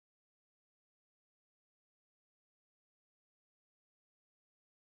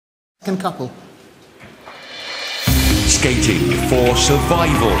Couple. Skating for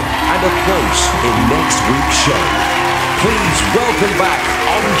survival and a place in next week's show. Please welcome back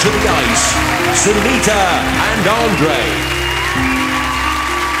onto the ice, Sinitta and Andre.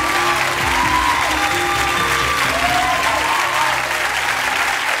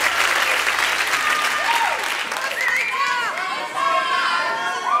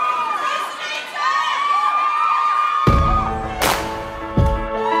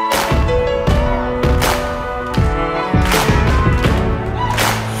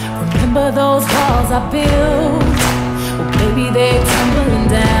 Remember those walls I built? Well, baby, they're tumbling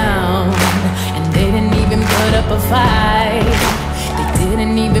down. And they didn't even put up a fight. They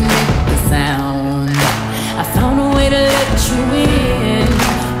didn't even make a sound. I found a way to let you in,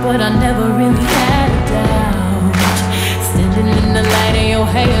 but I never really had a doubt. Standing in the light of your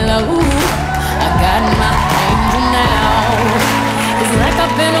halo, I got my angel now. It's like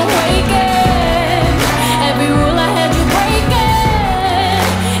I've been awakened. Every rule I had you breaking.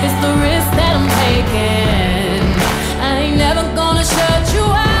 It's the risk that I'm taking. I ain't never gonna shut you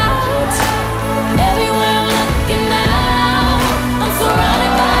out. Everywhere I'm looking now, I'm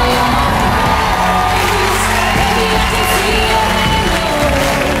surrounded by your eyes. Baby, I can see your halo.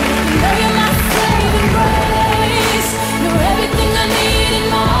 Know you're my saving grace. You're everything I need and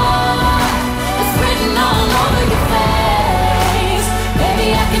more. It's written all over your face.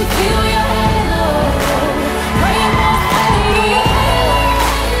 Baby, I can feel your halo. Praying won't fade.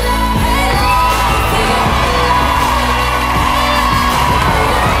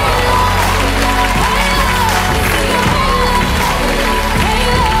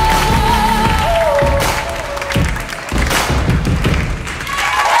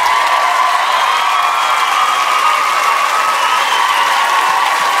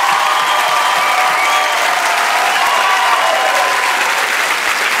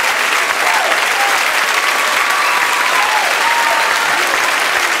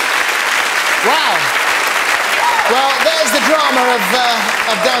 Wow. Well, there's the drama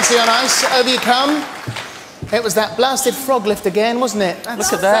of Dancing on Ice. Over you come. It was that blasted frog lift again, wasn't it?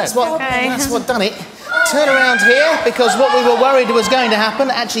 Look at that. That's what done it. Turn around here, because what we were worried was going to happen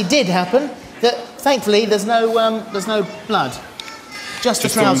actually did happen. That thankfully there's no blood. Just the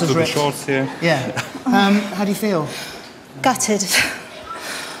trousers ripped. The shorts here. Yeah. How do you feel? Gutted.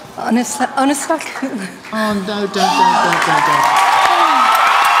 Honestly. Oh no! Don't.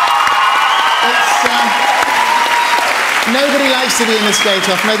 Nobody likes to be in the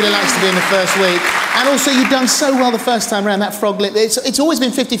skate-off, nobody likes to be in the first week. And also, you've done so well the first time around, that frog lip. It's always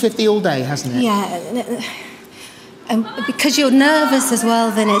been 50-50 all day, hasn't it? Yeah. And because you're nervous as well,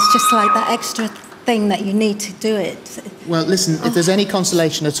 then it's just like that extra thing that you need to do it. Well, listen, if there's any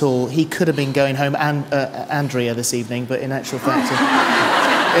consolation at all, he could have been going home Andrea this evening, but in actual fact,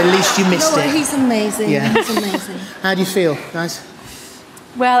 at least you missed it. He's amazing. Yeah. He's amazing. How do you feel, guys?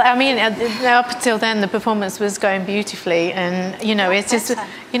 Well, I mean, up until then, the performance was going beautifully, and you know, it's just,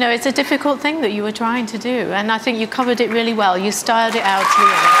 you know, it's a difficult thing that you were trying to do, and I think you covered it really well. You styled it out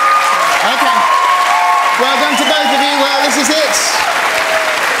really. Okay. Well done to both of you. Well, this is it.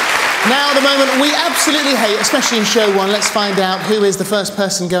 Now, the moment we absolutely hate, especially in show one. Let's find out who is the first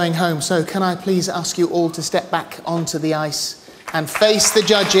person going home. So, can I please ask you all to step back onto the ice and face the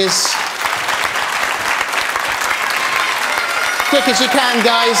judges? Quick as you can,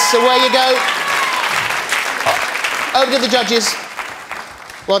 guys. Away you go. Over to the judges.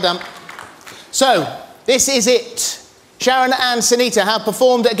 Well done. So, this is it. Sharon and Sinitta have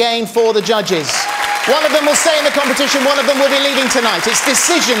performed again for the judges. One of them will stay in the competition, one of them will be leaving tonight. It's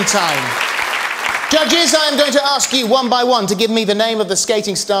decision time. Judges, I am going to ask you one by one to give me the name of the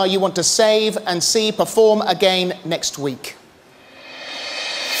skating star you want to save and see perform again next week.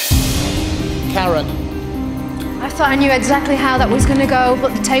 Karen. I thought I knew exactly how that was going to go,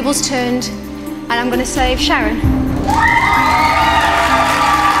 but the tables turned, and I'm going to save Sharon.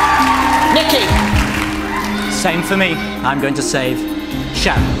 Nikki. Same for me. I'm going to save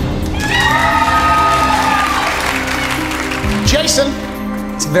Sharon. Jason.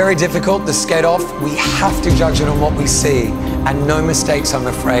 It's very difficult, the skate off. We have to judge it on what we see, and no mistakes, I'm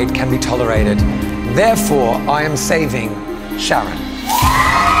afraid, can be tolerated. Therefore, I am saving Sharon.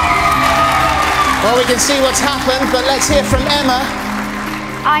 Well, we can see what's happened, but let's hear from Emma.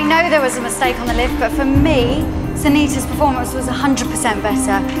 I know there was a mistake on the lift, but for me, Sinitta's performance was 100%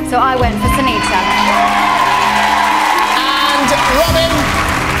 better, so I went for Sinitta. And Robin.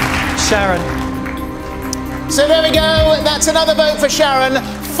 Sharon. So there we go, that's another vote for Sharon.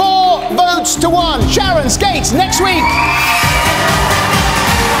 4 votes to 1. Sharon skates next week.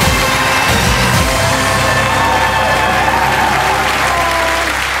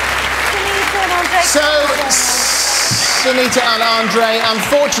 Sinitta and Andre,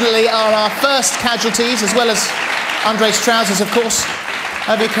 unfortunately, are our first casualties, as well as Andre's trousers, of course.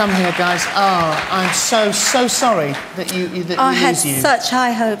 Have you come here, guys? Oh, I'm so sorry that you I had such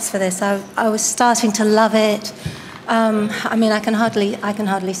high hopes for this. I was starting to love it. I mean, I can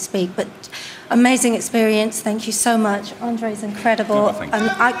hardly speak, but amazing experience. Thank you so much. Andre's incredible.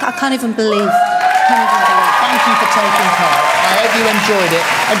 And I can't even believe. Thank you for taking part. I hope you enjoyed it.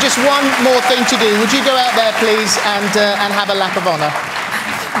 And just one more thing to do. Would you go out there, please, and have a lap of honour?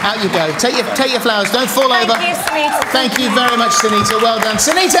 Out you go. Take your flowers. Don't fall over. Thank you, Sinitta. Thank you very much, Sinitta. Well done.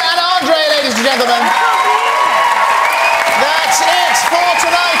 Sinitta and Andre, ladies and gentlemen. That's it for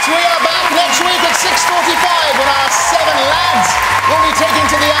tonight. We are back next week at 6:45 when our 7 lads will be taken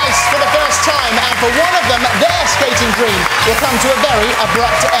to the ice for the first time. And for one of them, their skating dream will come to a very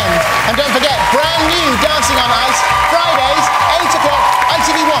abrupt end. And don't forget, brand new Dancing on Ice, Fridays, 8 o'clock,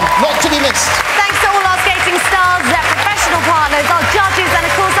 ITV1. Not to be missed. Thanks to all our skating stars, their professional partners, our judges, and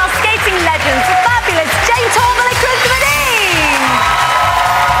of course our skating legends, the fabulous Jane Torval and Chris Medine.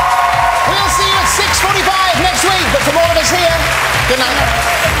 We'll see you at 6:45 next week, but from all of us here, good night.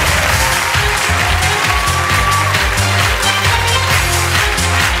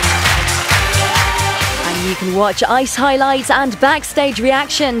 You can watch ice highlights and backstage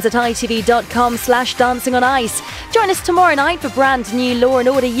reactions at itv.com/Dancing on Ice. Join us tomorrow night for brand new Law and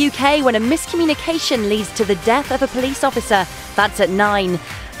Order UK when a miscommunication leads to the death of a police officer. That's at 9.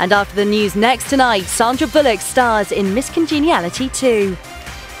 And after the news next tonight, Sandra Bullock stars in Miss Congeniality 2.